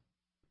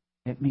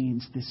 It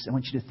means this. I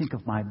want you to think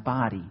of my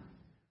body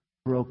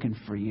broken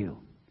for you.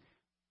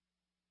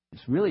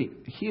 It's really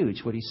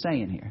huge what He's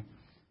saying here.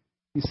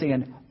 He's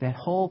saying that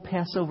whole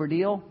Passover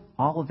deal,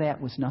 all of that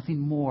was nothing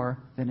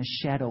more than a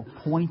shadow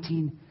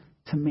pointing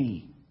to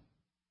me.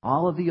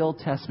 All of the Old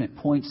Testament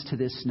points to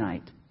this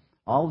night.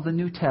 All of the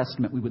New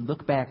Testament, we would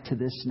look back to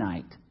this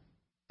night.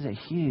 It's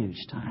a huge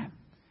time.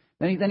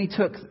 Then he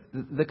took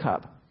the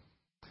cup.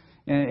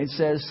 And it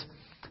says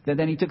that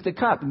then He took the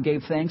cup and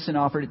gave thanks and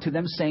offered it to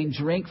them, saying,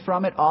 drink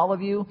from it, all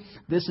of you.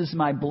 This is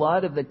my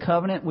blood of the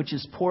covenant, which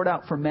is poured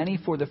out for many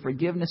for the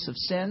forgiveness of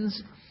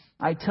sins.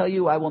 I tell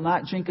you, I will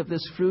not drink of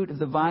this fruit of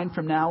the vine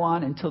from now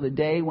on until the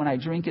day when I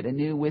drink it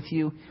anew with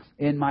you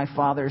in my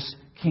Father's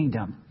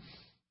kingdom.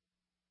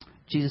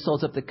 Jesus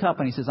holds up the cup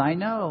and He says, I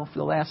know for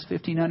the last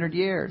 1,500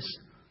 years,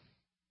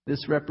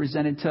 this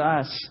represented to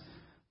us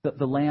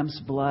the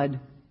Lamb's blood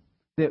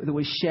that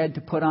was shed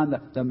to put on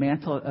the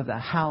mantle of the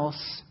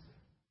house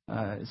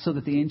so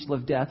that the angel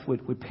of death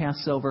would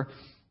pass over.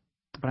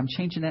 But I'm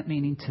changing that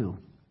meaning too.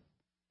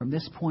 From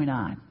this point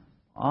on,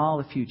 all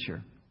the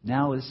future,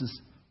 now this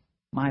is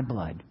my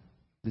blood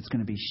that's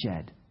going to be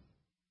shed,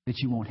 that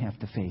you won't have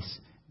to face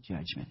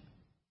judgment.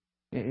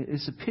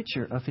 It's a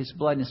picture of His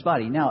blood and His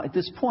body. Now, at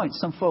this point,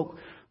 some folk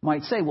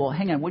might say, well,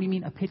 hang on, what do you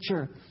mean a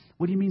picture?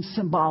 What do you mean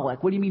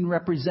symbolic? What do you mean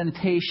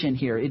representation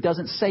here? It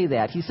doesn't say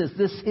that. He says,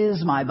 this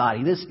is my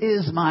body. This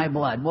is my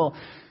blood. Well,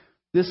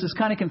 this is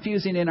kind of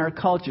confusing in our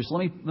culture. So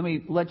let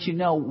me let you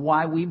know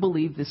why we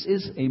believe this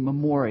is a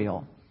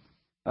memorial.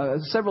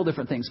 Several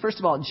different things. First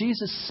of all,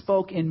 Jesus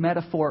spoke in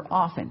metaphor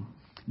often.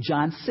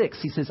 John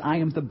 6, He says, I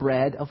am the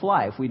bread of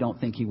life. We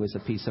don't think He was a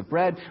piece of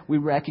bread. We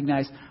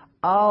recognize,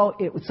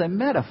 it's a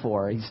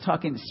metaphor. He's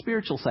talking the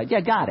spiritual side.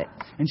 Yeah, got it.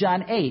 In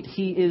John 8,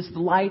 He is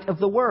the light of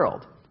the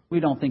world. We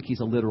don't think he's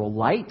a literal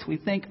light. We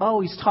think, oh,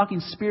 he's talking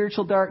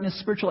spiritual darkness,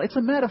 spiritual. It's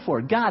a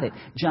metaphor. Got it.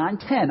 John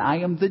 10, I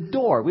am the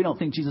door. We don't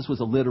think Jesus was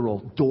a literal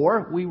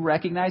door. We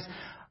recognize,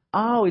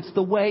 oh, it's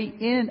the way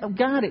in. Oh,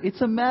 got it.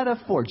 It's a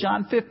metaphor.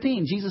 John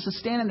 15, Jesus is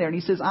standing there and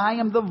he says, I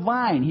am the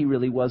vine. He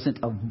really wasn't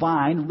a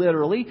vine,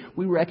 literally.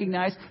 We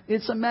recognize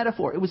it's a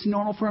metaphor. It was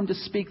normal for him to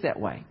speak that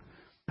way.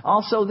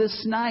 Also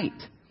this night,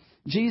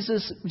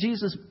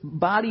 Jesus'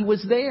 body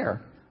was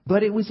there,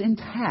 but it was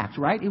intact,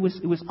 right? It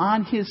was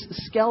on his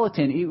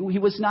skeleton. He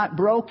was not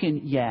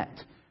broken yet.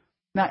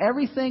 Now,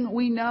 everything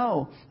we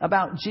know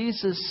about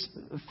Jesus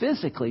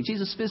physically,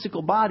 Jesus'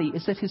 physical body,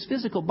 is that his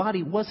physical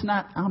body was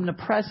not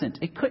omnipresent.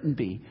 It couldn't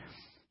be.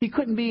 He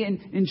couldn't be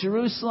in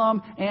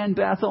Jerusalem and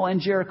Bethel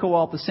and Jericho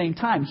all at the same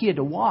time. He had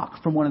to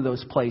walk from one of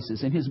those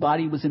places, and his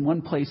body was in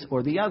one place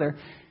or the other.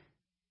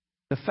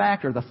 The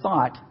fact, or the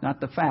thought, not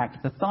the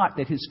fact, the thought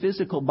that his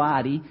physical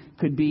body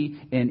could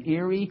be in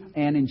Erie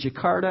and in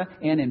Jakarta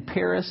and in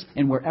Paris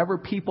and wherever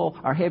people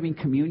are having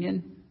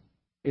communion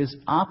is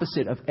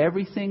opposite of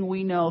everything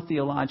we know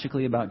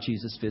theologically about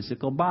Jesus'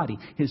 physical body.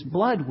 His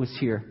blood was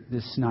here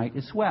this night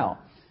as well,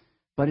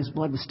 but his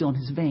blood was still in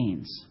his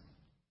veins.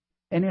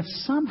 And if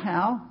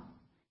somehow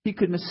he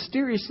could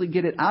mysteriously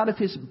get it out of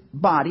his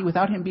body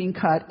without him being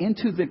cut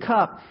into the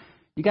cup,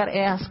 you got to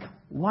ask,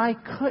 why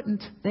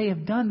couldn't they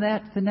have done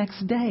that the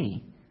next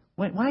day?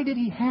 Why did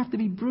he have to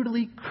be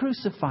brutally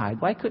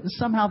crucified? Why couldn't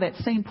somehow that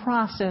same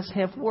process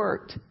have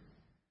worked?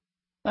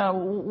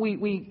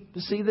 We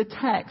see the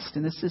text,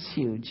 and this is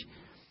huge.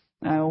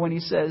 When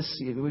he says,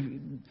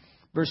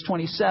 verse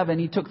 27,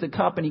 he took the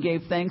cup and he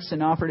gave thanks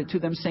and offered it to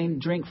them, saying,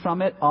 drink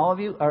from it, all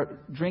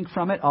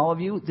of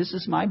you. This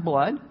is my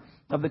blood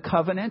of the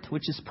covenant,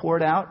 which is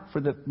poured out for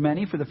the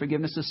many for the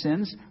forgiveness of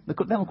sins. Look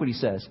what he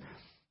says.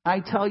 I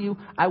tell you,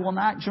 I will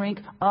not drink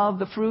of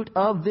the fruit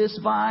of this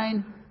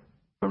vine.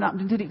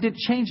 Did it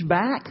change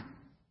back?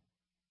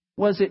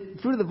 Was it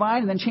fruit of the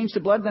vine and then change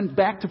to blood, then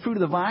back to fruit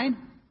of the vine?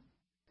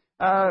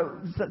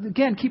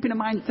 Again, keeping in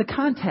mind the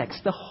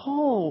context, the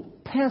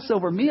whole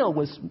Passover meal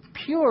was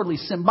purely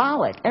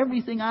symbolic.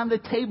 Everything on the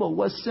table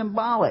was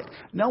symbolic.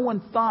 No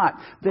one thought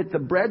that the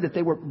bread that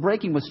they were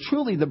breaking was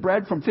truly the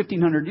bread from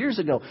 1,500 years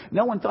ago.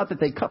 No one thought that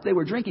the cup they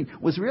were drinking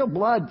was real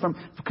blood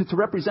to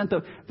represent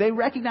They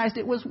recognized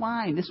it was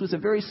wine. This was a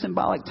very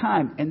symbolic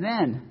time. And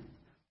then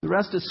the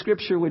rest of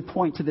Scripture would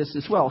point to this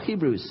as well.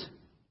 Hebrews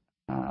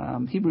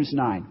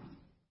 9,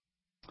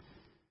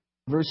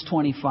 verse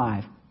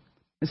 25.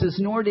 It says,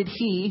 nor did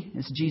he,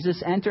 as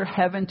Jesus, enter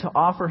heaven to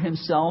offer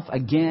himself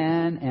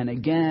again and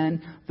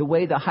again, the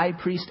way the high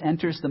priest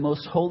enters the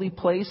most holy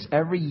place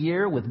every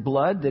year with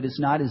blood that is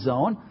not his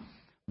own.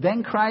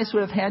 Then Christ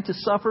would have had to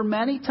suffer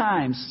many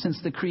times since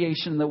the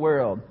creation of the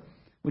world,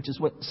 which is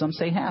what some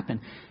say happened.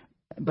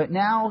 But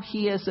now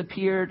he has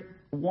appeared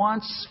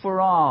once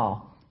for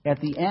all at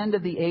the end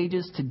of the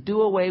ages to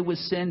do away with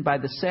sin by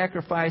the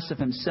sacrifice of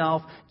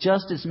himself,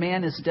 just as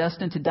man is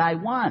destined to die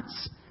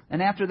once.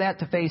 And after that,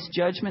 to face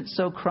judgment,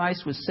 so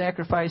Christ was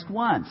sacrificed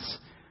once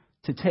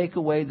to take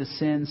away the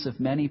sins of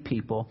many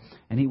people.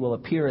 And he will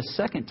appear a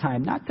second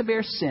time, not to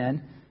bear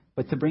sin,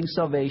 but to bring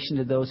salvation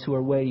to those who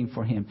are waiting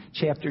for him.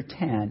 Chapter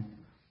 10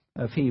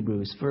 of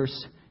Hebrews,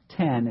 verse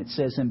 10, it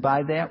says, and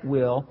by that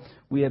will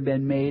we have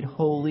been made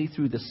holy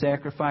through the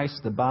sacrifice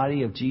of the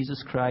body of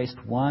Jesus Christ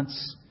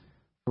once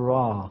for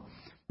all.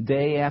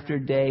 Day after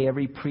day,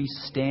 every priest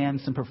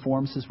stands and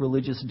performs his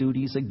religious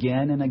duties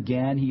again and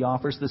again. He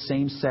offers the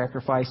same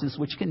sacrifices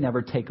which can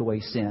never take away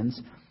sins.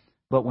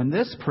 But when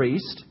this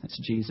priest, that's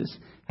Jesus,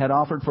 had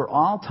offered for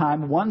all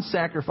time one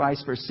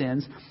sacrifice for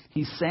sins,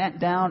 he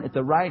sat down at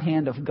the right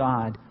hand of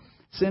God.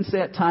 Since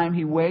that time,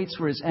 he waits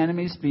for his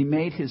enemies to be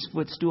made his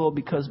footstool,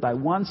 because by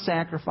one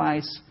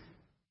sacrifice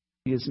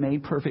he has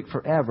made perfect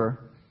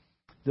forever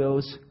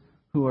those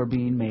who are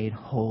being made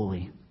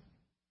holy.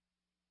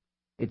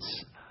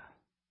 It's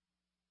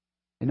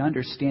an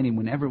understanding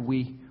whenever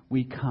we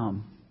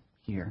come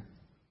here,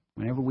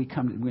 whenever we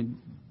come,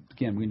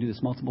 again, we're going to do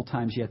this multiple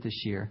times yet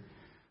this year,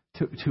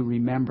 to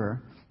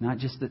remember not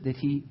just that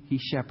he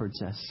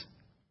shepherds us.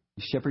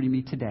 He's shepherding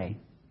me today,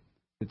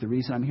 but the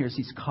reason I'm here is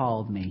he's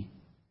called me,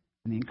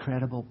 and the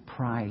incredible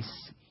price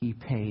he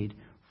paid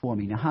for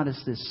me. Now, how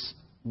does this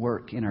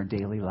work in our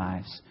daily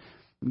lives?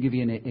 Let me give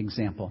you an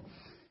example.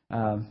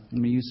 I'm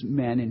going to use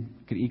men and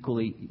could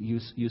equally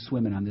use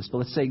women on this. But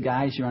let's say,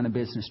 guys, you're on a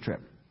business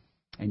trip.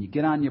 And you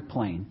get on your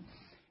plane.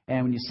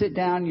 And when you sit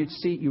down in your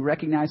seat, you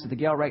recognize that the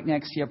gal right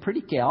next to you, a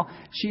pretty gal,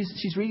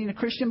 she's reading a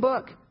Christian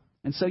book.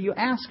 And so you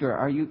ask her,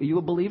 are you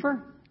a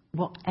believer?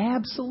 Well,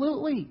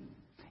 absolutely.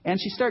 And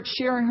she starts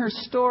sharing her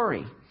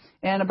story.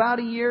 And about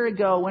a year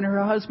ago, when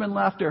her husband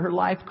left her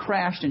life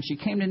crashed and she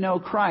came to know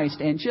Christ,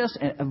 and just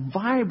a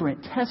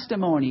vibrant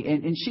testimony.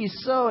 And she's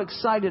so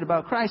excited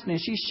about Christ. And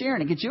as she's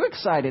sharing, it gets you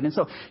excited. And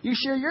so you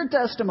share your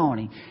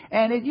testimony.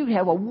 And you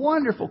have a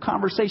wonderful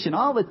conversation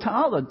all the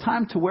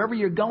time to wherever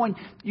you're going.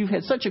 You've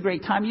had such a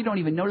great time, you don't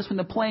even notice when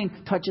the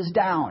plane touches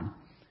down.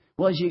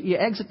 Well, as you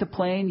exit the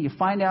plane, you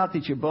find out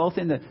that you're both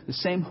in the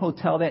same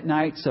hotel that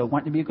night. So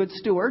wanting to be a good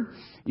steward,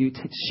 you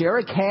share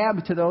a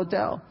cab to the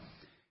hotel.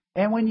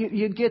 And when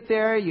you get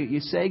there, you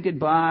say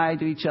goodbye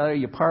to each other,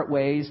 you part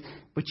ways.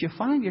 But you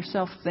find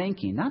yourself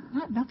thinking,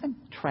 nothing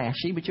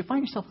trashy, but you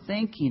find yourself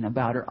thinking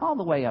about her all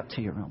the way up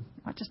to your room.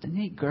 Oh, just a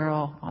neat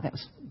girl. Oh, that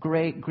was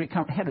great.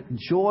 Had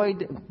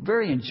enjoyed,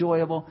 very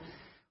enjoyable.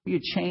 You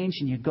change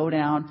and you go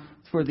down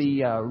for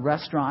the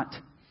restaurant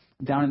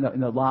down in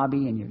the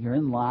lobby, and you're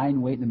in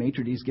line waiting. The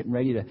maitre d's getting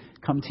ready to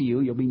come to you.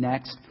 You'll be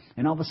next.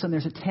 And all of a sudden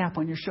there's a tap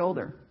on your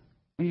shoulder.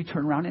 And you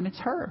turn around and it's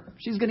her.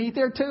 She's going to eat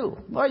there too.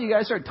 Well, you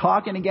guys start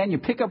talking again. You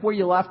pick up where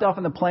you left off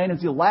on the plane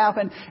as you're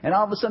laughing. And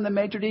all of a sudden the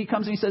maitre d'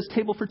 comes and he says,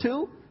 table for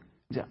two?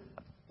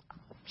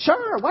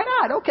 Sure, why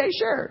not? Okay,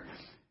 sure.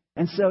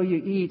 And so you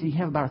eat and you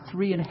have about a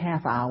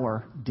 3.5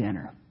 hour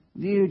dinner.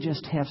 You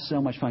just have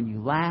so much fun.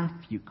 You laugh,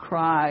 you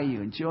cry,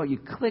 you enjoy, you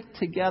click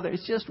together.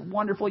 It's just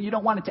wonderful. You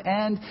don't want it to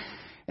end.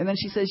 And then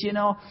she says,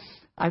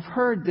 I've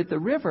heard that the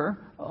river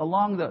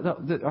along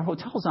our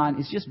hotel's on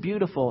is just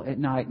beautiful at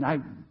night. And I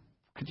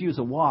could use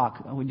a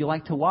walk. Would you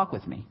like to walk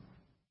with me?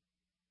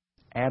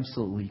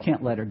 Absolutely. You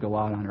can't let her go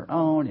out on her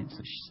own. And so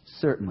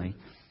certainly,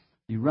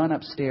 you run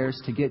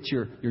upstairs to get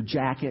your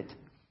jacket.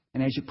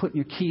 And as you're putting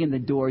your key in the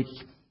door, you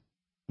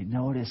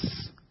notice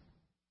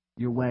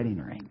your wedding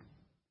ring.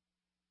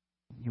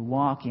 You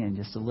walk in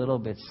just a little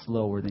bit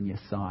slower than you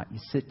thought. You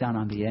sit down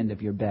on the end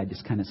of your bed,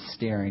 just kind of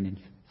staring and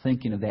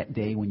thinking of that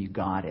day when you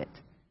got it.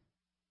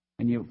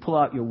 And you pull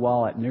out your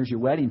wallet, and there's your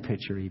wedding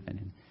picture even.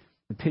 And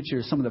the picture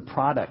is some of the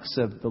products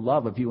of the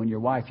love of you and your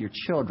wife, your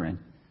children.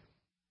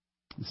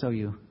 And so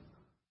you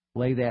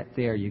lay that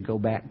there. You go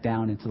back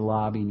down into the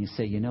lobby and you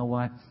say, you know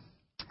what?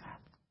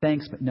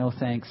 Thanks, but no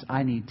thanks.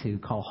 I need to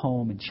call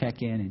home and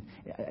check in.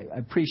 And I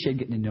appreciate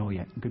getting to know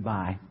you.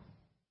 Goodbye.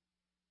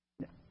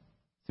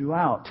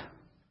 Throughout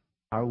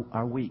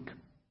our week,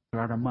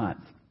 throughout our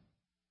month,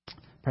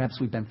 perhaps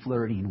we've been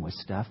flirting with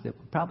stuff that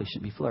we probably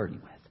shouldn't be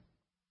flirting with.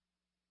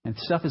 And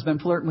stuff has been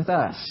flirting with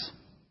us.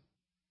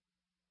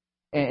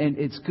 And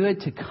it's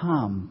good to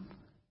come,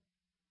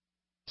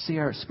 see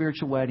our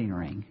spiritual wedding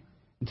ring,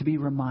 and to be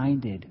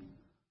reminded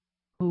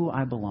who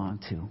I belong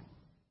to,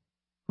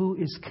 who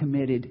is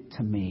committed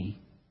to me,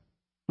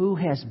 who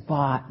has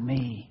bought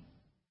me,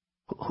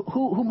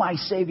 who my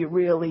Savior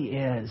really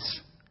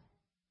is.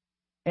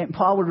 And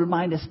Paul would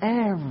remind us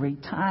every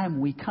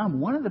time we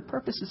come, one of the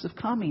purposes of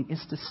coming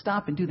is to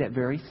stop and do that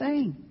very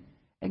thing.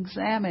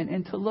 Examine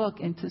and to look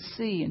and to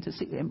see and to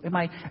see. Am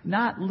I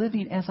not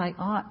living as I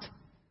ought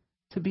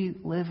to be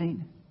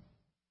living?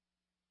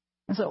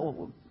 And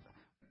so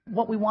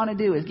what we want to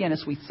do, again,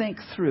 as we think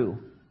through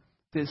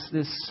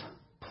this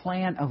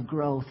plan of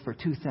growth for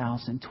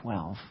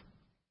 2012,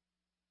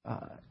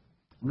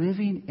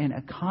 living in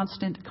a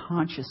constant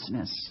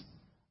consciousness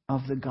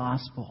of the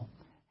gospel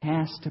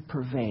has to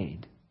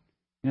pervade.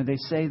 They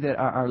say that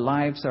our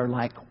lives are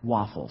like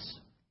waffles.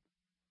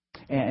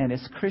 And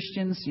as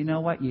Christians, you know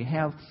what? You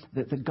have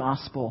the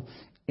gospel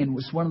in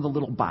one of the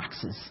little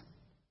boxes.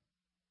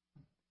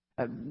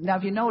 Now,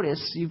 if you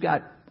notice, you've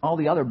got all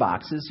the other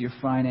boxes, your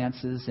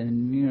finances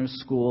and your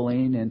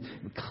schooling and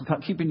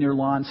keeping your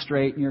lawn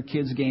straight and your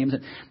kids' games.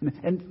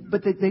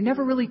 But they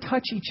never really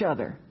touch each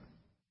other.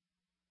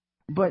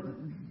 But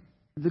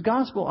the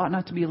gospel ought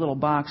not to be a little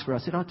box for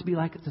us. It ought to be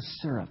like the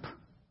syrup.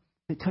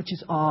 It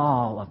touches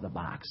all of the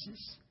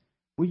boxes.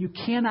 Where you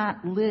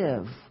cannot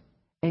live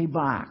a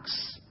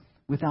box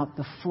without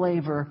the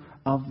flavor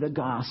of the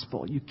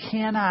gospel. You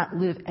cannot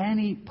live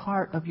any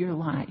part of your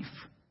life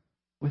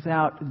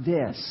without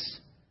this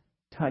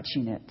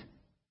touching it.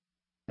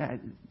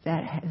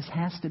 That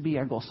has to be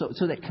our goal.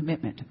 So that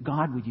commitment.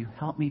 God, would you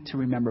help me to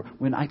remember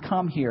when I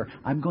come here,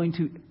 I'm going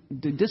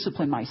to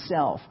discipline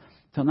myself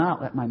to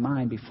not let my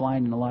mind be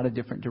flying in a lot of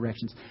different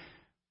directions,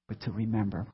 but to remember